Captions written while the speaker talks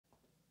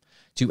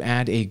To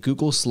add a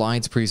Google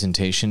Slides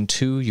presentation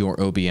to your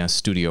OBS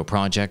Studio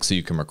project so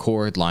you can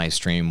record, live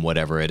stream,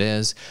 whatever it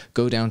is,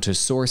 go down to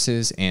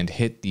Sources and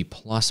hit the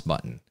plus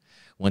button.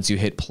 Once you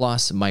hit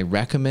plus, my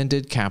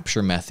recommended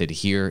capture method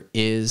here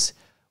is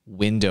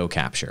window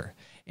capture.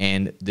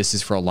 And this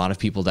is for a lot of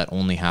people that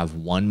only have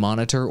one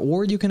monitor,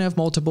 or you can have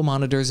multiple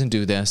monitors and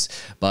do this,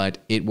 but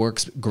it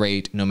works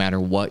great no matter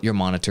what your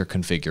monitor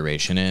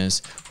configuration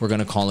is. We're going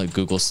to call it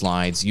Google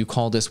Slides. You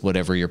call this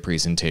whatever your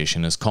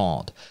presentation is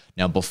called.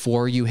 Now,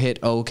 before you hit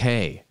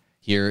OK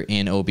here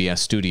in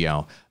OBS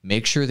Studio,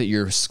 make sure that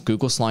your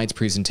Google Slides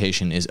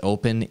presentation is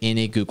open in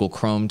a Google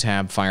Chrome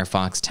tab,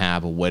 Firefox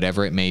tab,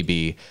 whatever it may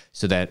be,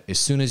 so that as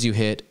soon as you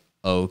hit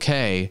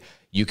OK,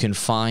 you can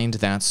find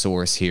that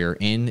source here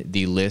in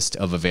the list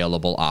of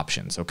available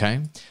options,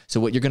 okay? So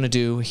what you're going to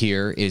do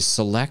here is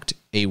select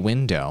a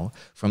window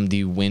from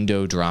the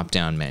window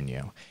drop-down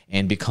menu.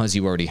 And because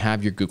you already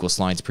have your Google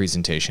Slides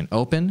presentation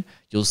open,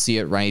 you'll see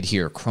it right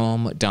here,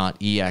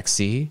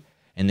 chrome.exe,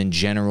 and then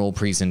general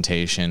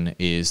presentation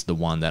is the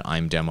one that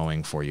I'm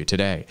demoing for you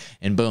today.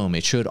 And boom,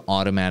 it should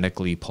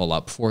automatically pull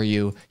up for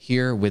you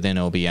here within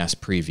OBS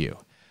Preview.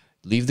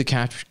 Leave the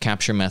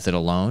capture method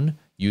alone.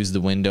 Use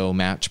the window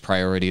match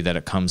priority that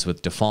it comes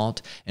with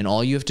default, and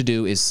all you have to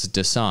do is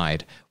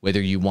decide whether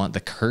you want the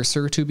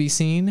cursor to be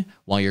seen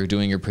while you're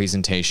doing your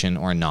presentation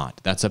or not.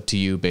 That's up to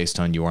you based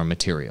on your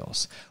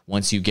materials.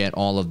 Once you get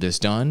all of this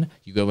done,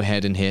 you go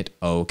ahead and hit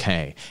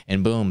OK,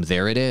 and boom,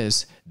 there it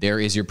is. There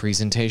is your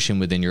presentation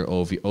within your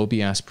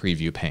OBS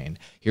preview pane.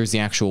 Here's the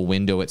actual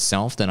window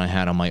itself that I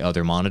had on my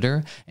other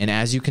monitor, and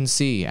as you can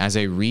see, as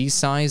I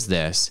resize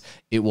this,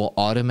 it will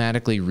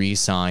automatically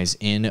resize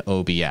in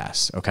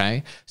OBS,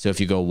 okay? So if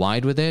you go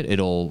wide with it,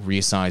 it'll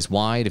resize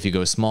wide. If you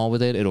go small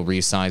with it, it'll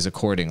resize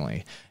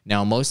accordingly.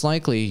 Now, most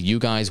likely, you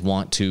guys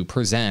want to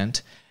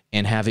present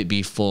and have it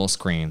be full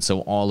screen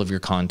so all of your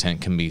content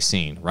can be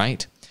seen,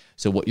 right?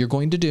 So what you're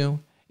going to do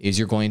is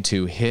you're going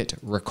to hit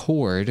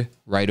record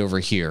right over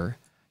here,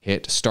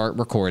 hit start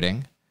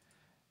recording.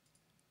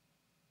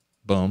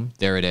 Boom,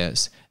 there it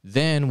is.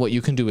 Then what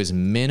you can do is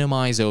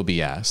minimize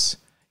OBS,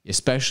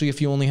 especially if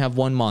you only have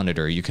one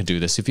monitor. You can do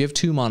this. If you have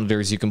two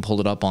monitors, you can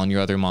pull it up on your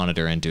other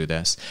monitor and do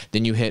this.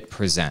 Then you hit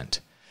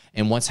present.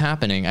 And what's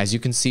happening, as you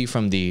can see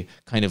from the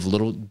kind of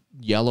little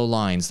yellow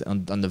lines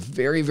on the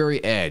very,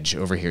 very edge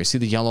over here, see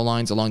the yellow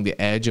lines along the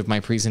edge of my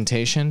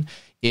presentation?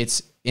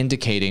 It's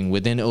indicating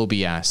within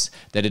OBS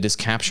that it is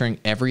capturing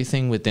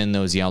everything within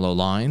those yellow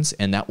lines,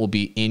 and that will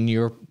be in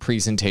your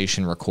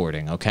presentation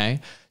recording,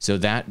 okay? So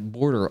that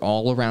border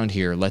all around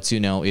here lets you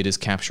know it is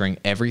capturing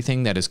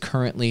everything that is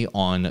currently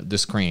on the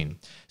screen.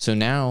 So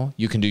now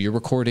you can do your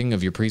recording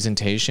of your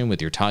presentation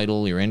with your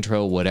title, your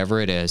intro,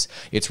 whatever it is.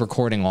 It's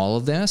recording all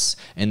of this,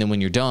 and then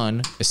when you're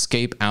done,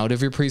 escape out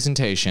of your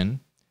presentation,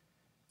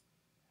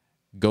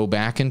 go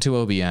back into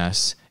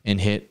OBS, and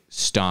hit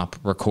stop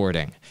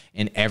recording.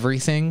 And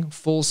everything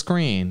full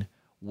screen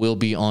will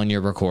be on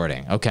your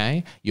recording,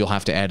 okay? You'll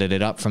have to edit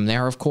it up from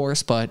there, of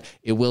course, but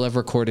it will have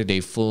recorded a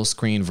full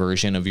screen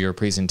version of your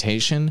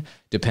presentation,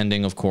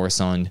 depending, of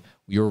course, on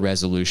your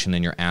resolution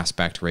and your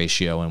aspect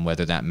ratio and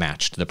whether that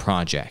matched the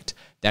project.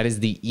 That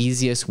is the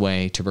easiest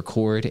way to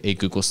record a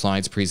Google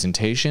Slides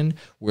presentation,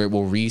 where it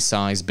will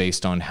resize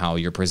based on how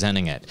you're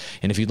presenting it.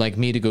 And if you'd like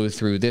me to go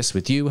through this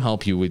with you,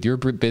 help you with your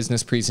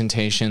business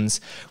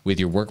presentations, with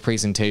your work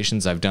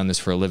presentations, I've done this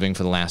for a living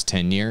for the last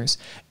 10 years,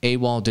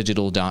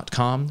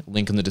 awalldigital.com,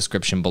 link in the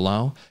description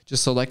below.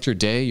 Just select your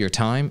day, your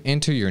time,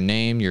 enter your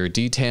name, your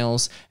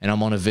details, and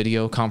I'm on a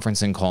video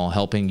conferencing call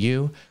helping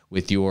you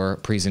with your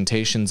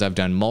presentations. I've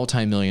done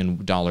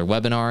multi-million-dollar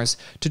webinars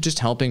to just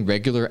helping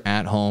regular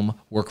at-home,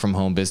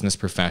 work-from-home business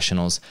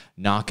professionals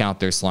knock out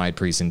their slide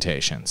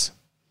presentations.